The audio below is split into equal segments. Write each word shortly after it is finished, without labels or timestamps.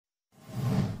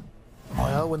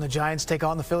when the Giants take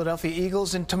on the Philadelphia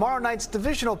Eagles in tomorrow night's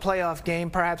divisional playoff game.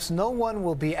 Perhaps no one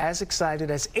will be as excited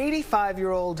as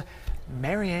 85-year-old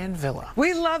Maryann Villa.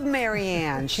 We love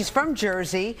Maryann. She's from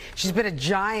Jersey. She's been a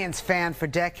Giants fan for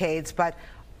decades, but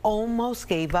almost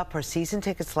gave up her season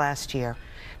tickets last year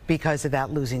because of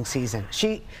that losing season.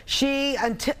 She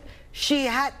had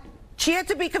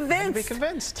to be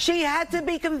convinced. She had to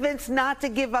be convinced not to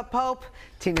give up hope.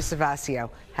 Tina Savasio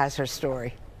has her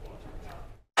story.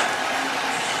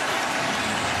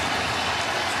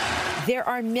 There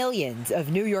are millions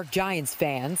of New York Giants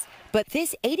fans, but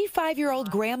this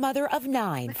 85-year-old grandmother of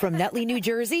 9 from Nutley, New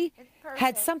Jersey,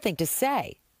 had something to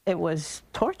say. It was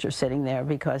torture sitting there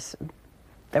because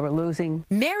they were losing.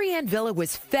 Maryann Villa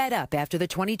was fed up after the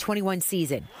 2021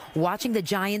 season, watching the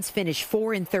Giants finish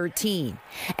 4-13.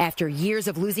 After years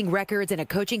of losing records and a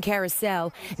coaching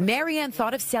carousel, Maryann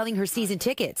thought of selling her season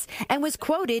tickets and was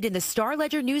quoted in the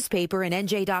Star-Ledger newspaper and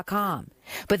NJ.com.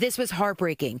 But this was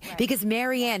heartbreaking because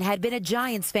Maryann had been a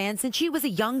Giants fan since she was a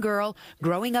young girl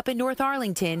growing up in North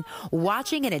Arlington,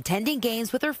 watching and attending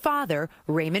games with her father,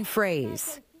 Raymond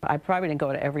Fraze. I probably didn't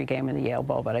go to every game in the Yale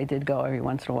Bowl, but I did go every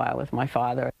once in a while with my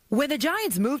father. When the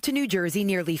Giants moved to New Jersey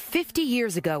nearly 50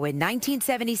 years ago in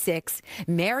 1976,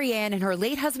 Maryann and her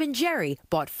late husband Jerry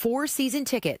bought 4 season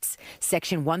tickets,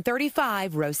 section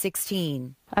 135, row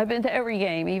 16. I've been to every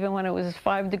game, even when it was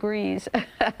 5 degrees.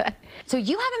 So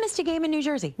you haven't missed a game in New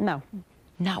Jersey? No.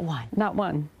 Not one? Not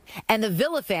one. And the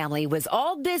Villa family was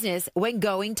all business when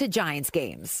going to Giants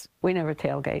games. We never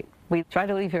tailgate. We try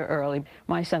to leave here early.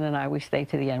 My son and I, we stay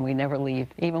to the end. We never leave,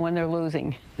 even when they're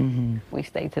losing. We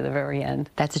stay to the very end.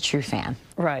 That's a true fan.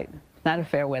 Right. Not a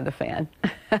fair weather fan.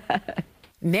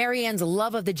 Maryann's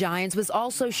love of the Giants was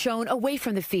also shown away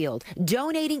from the field,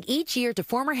 donating each year to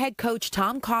former head coach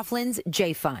Tom Coughlin's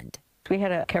J Fund. We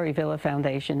had a Kerry Villa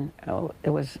Foundation. It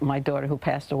was my daughter who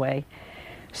passed away.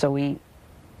 So we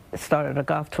started a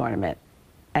golf tournament,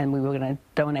 and we were going to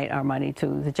donate our money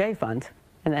to the J Fund.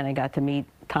 And then I got to meet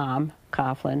Tom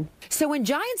Coughlin. So when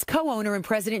Giants co-owner and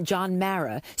president John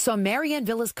Mara saw Maryann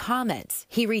Villa's comments,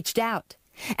 he reached out.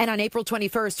 And on April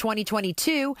 21st,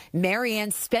 2022,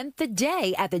 Maryann spent the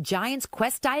day at the Giants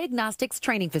Quest Diagnostics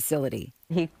training facility.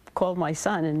 He called my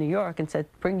son in New York and said,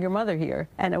 bring your mother here.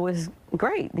 And it was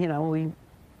great. You know, we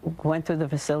went through the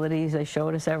facilities. They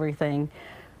showed us everything.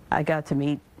 I got to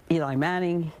meet Eli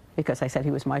Manning because I said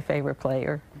he was my favorite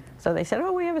player. So they said,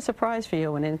 oh, we have a surprise for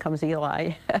you, and in comes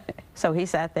Eli. So he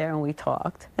sat there and we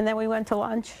talked. And then we went to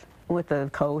lunch with the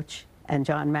coach and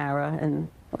John Mara, and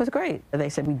it was great. They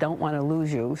said, we don't want to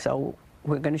lose you, so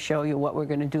we're going to show you what we're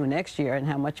going to do next year and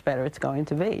how much better it's going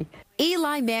to be.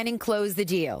 Eli Manning closed the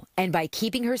deal, and by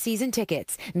keeping her season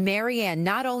tickets, Maryann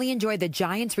not only enjoyed the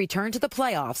Giants' return to the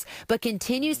playoffs, but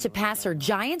continues to pass her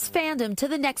Giants fandom to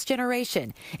the next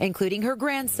generation, including her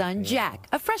grandson, Jack,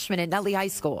 a freshman at Nutley High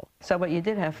School. So, but you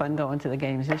did have fun going to the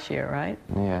games this year, right?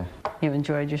 Yeah. You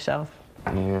enjoyed yourself?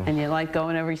 Yeah. And you like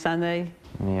going every Sunday?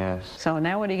 Yes. So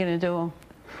now what are you going to do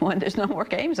when there's no more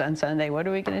games on Sunday? What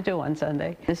are we going to do on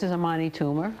Sunday? This is Amani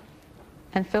Toomer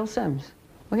and Phil Simms.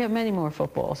 We have many more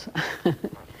footballs.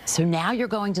 So now you're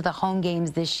going to the home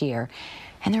games this year,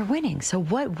 and they're winning. So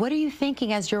what are you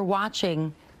thinking as you're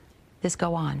watching this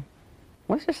go on?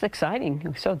 Well, it's just exciting. It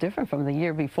was so different from the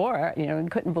year before. You know,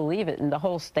 and couldn't believe it. And the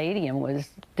whole stadium was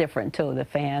different, too. The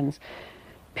fans,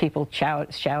 people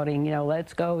shouting, you know,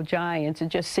 let's go Giants. It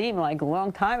just seemed like a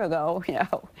long time ago, you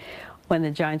know, when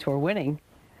the Giants were winning.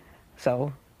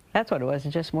 So that's what it was,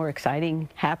 just more exciting,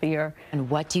 happier. And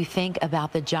what do you think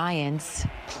about the Giants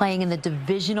playing in the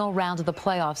divisional round of the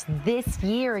playoffs this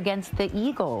year against the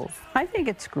Eagles? I think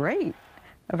it's great.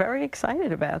 I'm very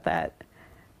excited about that.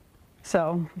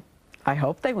 So I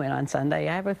hope they win on Sunday.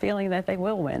 I have a feeling that they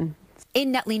will win.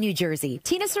 In Nutley, New Jersey,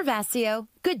 Tina Savasio,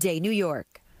 Good Day, New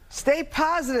York. Stay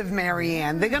positive,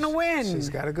 Maryann. They're going to win. She's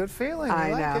got a good feeling.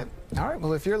 I like know. it. All right,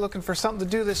 well, if you're looking for something to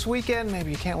do this weekend, maybe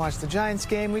you can't watch the Giants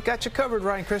game, we got you covered.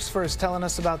 Ryan Christopher is telling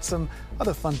us about some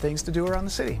other fun things to do around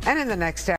the city. And in the next hour,